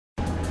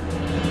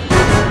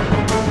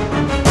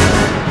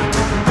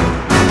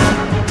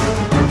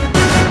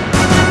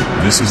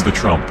This is the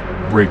Trump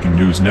Breaking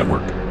News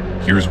Network.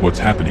 Here's what's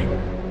happening.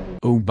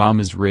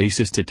 Obama's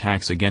racist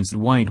attacks against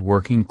white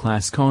working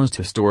class caused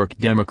historic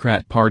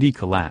Democrat Party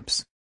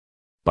collapse.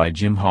 By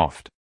Jim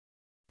Hoft.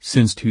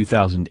 Since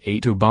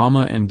 2008,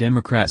 Obama and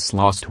Democrats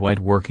lost white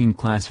working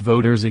class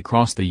voters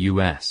across the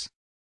U.S.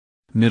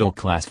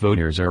 Middle-class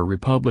voters are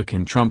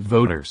Republican Trump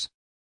voters.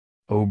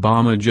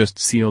 Obama just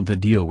sealed the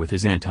deal with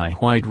his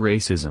anti-white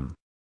racism.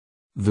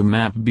 The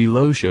map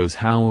below shows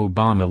how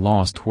Obama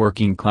lost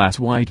working-class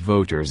white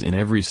voters in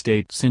every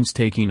state since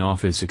taking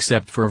office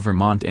except for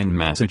Vermont and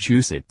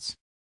Massachusetts.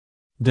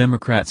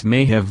 Democrats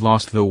may have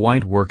lost the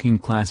white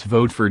working-class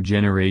vote for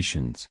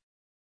generations.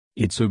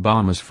 It's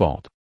Obama's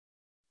fault.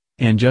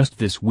 And just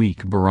this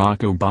week Barack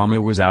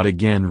Obama was out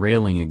again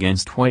railing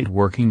against white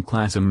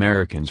working-class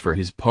Americans for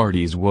his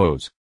party's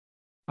woes.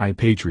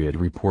 iPatriot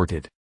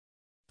reported.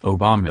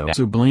 Obama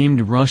also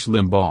blamed Rush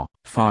Limbaugh,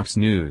 Fox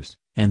News,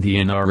 and the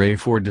NRA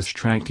for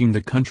distracting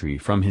the country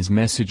from his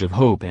message of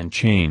hope and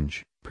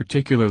change,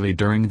 particularly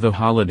during the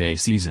holiday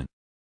season.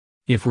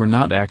 If we're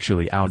not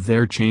actually out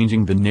there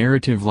changing the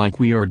narrative like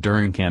we are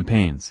during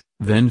campaigns,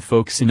 then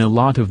folks in a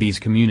lot of these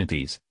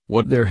communities,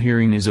 what they're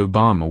hearing is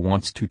Obama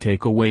wants to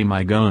take away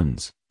my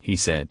guns, he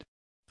said.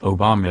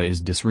 Obama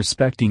is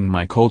disrespecting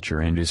my culture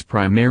and is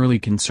primarily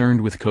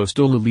concerned with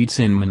coastal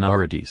elites and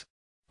minorities.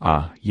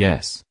 Ah,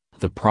 yes,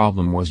 the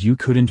problem was you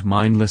couldn't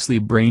mindlessly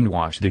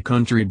brainwash the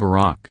country,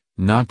 Barack,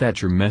 not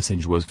that your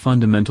message was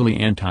fundamentally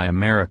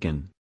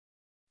anti-American.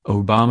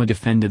 Obama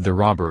defended the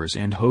robbers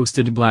and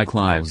hosted Black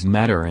Lives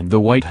Matter in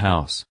the White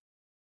House.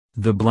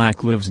 The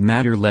Black Lives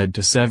Matter led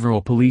to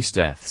several police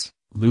deaths,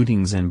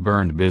 lootings and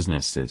burned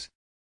businesses.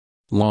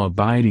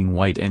 Law-abiding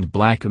white and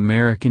black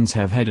Americans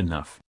have had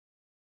enough.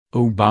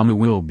 Obama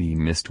will be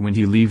missed when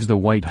he leaves the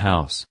White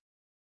House.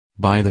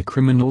 By the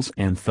criminals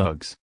and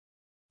thugs.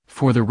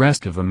 For the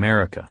rest of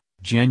America,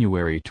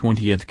 January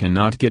 20th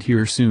cannot get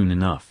here soon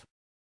enough.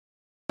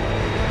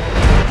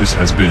 This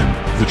has been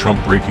the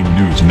Trump Breaking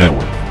News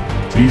Network.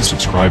 Please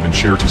subscribe and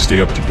share to stay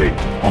up to date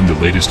on the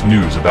latest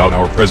news about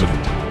our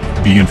president.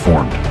 Be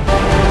informed.